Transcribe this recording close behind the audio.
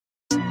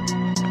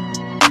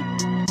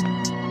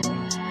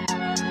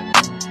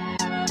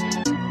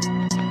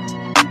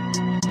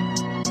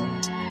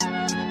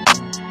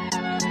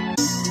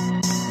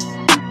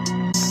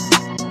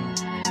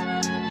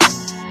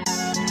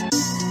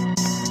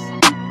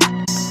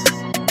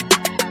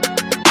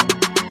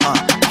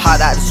Hot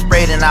out the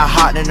spray, then I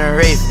hot in the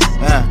rave.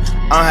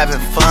 I'm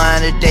having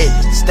fun today.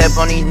 Step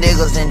on these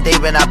niggas and they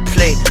been I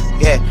play.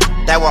 Yeah,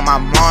 that what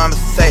my mama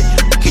say.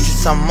 Get you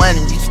some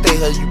money, you stay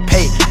here, you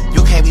pay.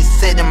 You can't be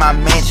sitting in my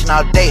mansion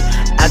all day.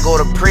 I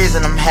go to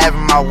prison, I'm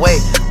having my way.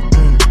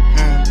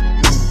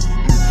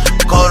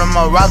 Go to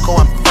Morocco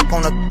and fuck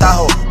on the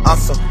Tahoe. I'm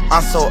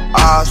so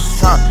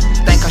awesome.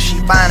 Think cause she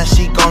fine and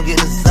she gon'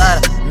 get the sun.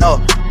 No,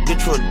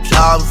 get you a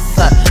job,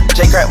 son.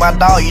 Jay crack my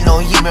dog, you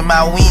know he been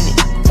my weenie.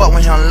 Fuck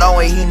with him long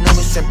way, he knew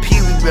me since Pee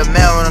Wee.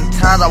 Remember them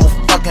times I was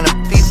fucking a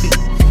Fifi.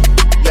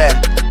 Yeah.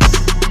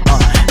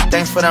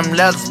 Thanks for them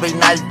letters, big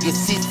now you get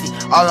CC.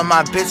 All of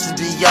my bitches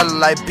be yellow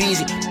like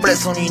Beezy.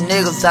 Flex on these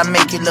niggas, I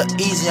make it look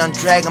easy. I'm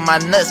dragging my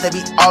nuts, they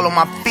be all on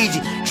my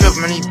Fiji.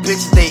 Trippin' these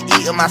bitches, they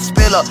eatin' my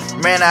spill up.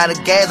 Ran out of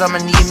gas,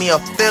 I'ma need me a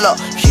fill up.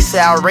 She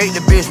said I rate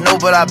the bitch, no,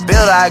 but I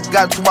build her. I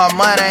got too much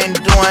money, I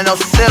ain't doing no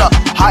sit up.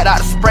 Hot out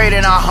the spray,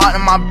 then I hot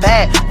in my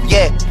bag.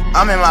 Yeah,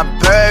 I'm in my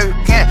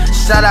Birkin.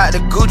 Shout out to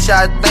Gucci,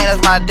 I think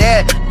that's my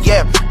dad.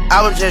 Yeah,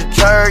 I was just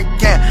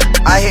jerking.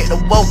 I hit the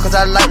wall cause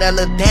I like that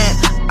little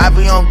dance. I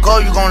be on go,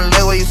 you gon'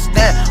 lay where you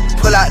stand.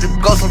 Pull out the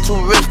ghost, I'm too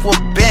rich for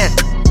a bend.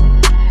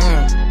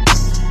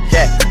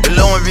 Yeah, the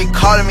little one be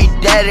calling me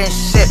daddy and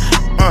shit.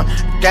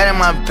 Daddy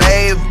my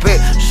baby.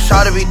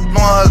 Shawty be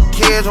throwing her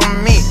kids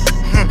on me.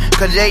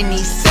 Cause they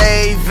need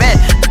saving.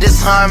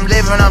 This how I'm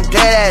living, I'm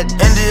dead at.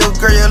 Into your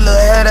girl, your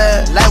little head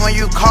at. Like when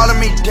you calling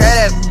me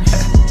daddy.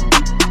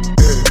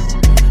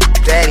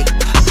 Daddy,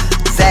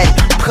 Zaddy.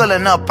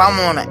 Pulling up, I'm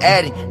on the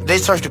addy. They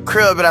searched the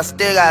crib, but I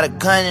still got a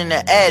gun in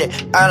the attic.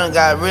 I done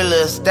got really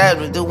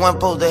established. This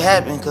wasn't supposed to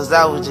happen, cause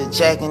I was just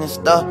jacking and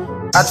stuff.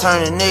 I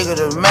turned a nigga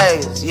to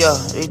maggots, yeah,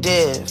 they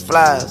did.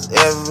 Flies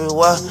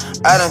everywhere.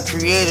 I done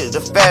created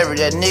the fabric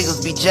that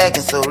niggas be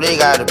jacking, so they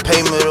gotta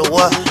pay me to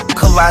what?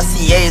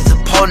 ďʟᴅᴅᴜ is a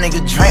poor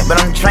nigga drink, but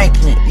I'm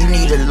drinking it. You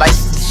need a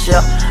license to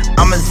share.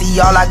 I'm a Z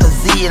all like a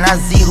Z, and I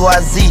Z who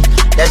I Z.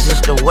 That's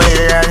just the way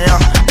that I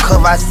am.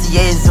 ďʟᴅᴜᴜ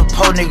is a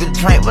poor nigga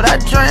drink, but I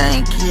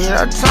drink it,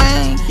 I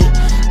drink it.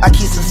 I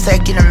keep some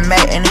sack in the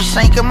mat and they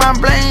shanking my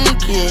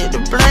blanket,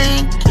 the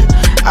blanket.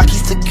 I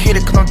keep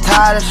security cause I'm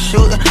tired of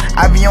shooting.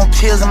 I be on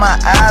pills and my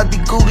eyes be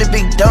googly.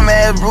 Big dumb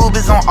ass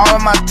rubies on all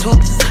of my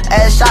tooths.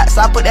 Ass shots,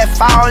 I put that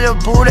fire on your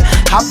booty.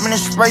 Hop in the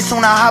spray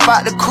soon I hop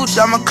out the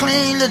coochie. I'm a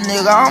clean little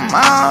nigga, I'm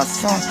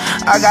awesome.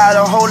 I got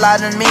a whole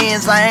lot of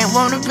millions, I ain't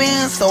wanna be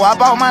in, so I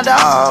bought my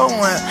dog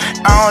one.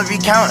 I don't be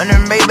counting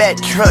the Maybach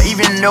truck,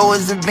 even though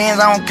it's a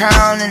Benz, I don't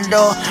count the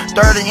door.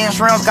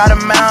 30-inch rims got a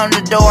mount on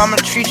the door. I'ma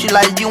treat you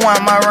like you want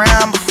my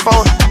round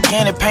before.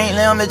 Candy paint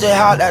lamb, it just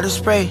hot out the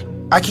spray.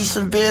 I keep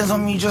some bands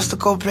on me just to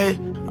go play.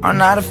 I'm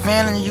not a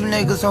fan of you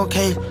niggas,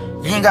 okay.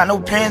 You ain't got no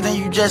plans and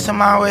you just in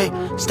my way.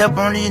 Step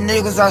on these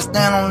niggas, I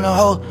stand on the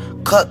hoe.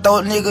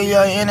 Cutthroat nigga,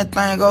 yeah,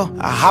 anything go.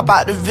 I hop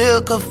out the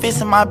vehicle,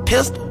 fixing my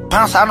pistol.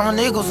 Bounce out on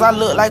niggas, I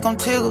look like I'm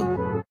Tigger.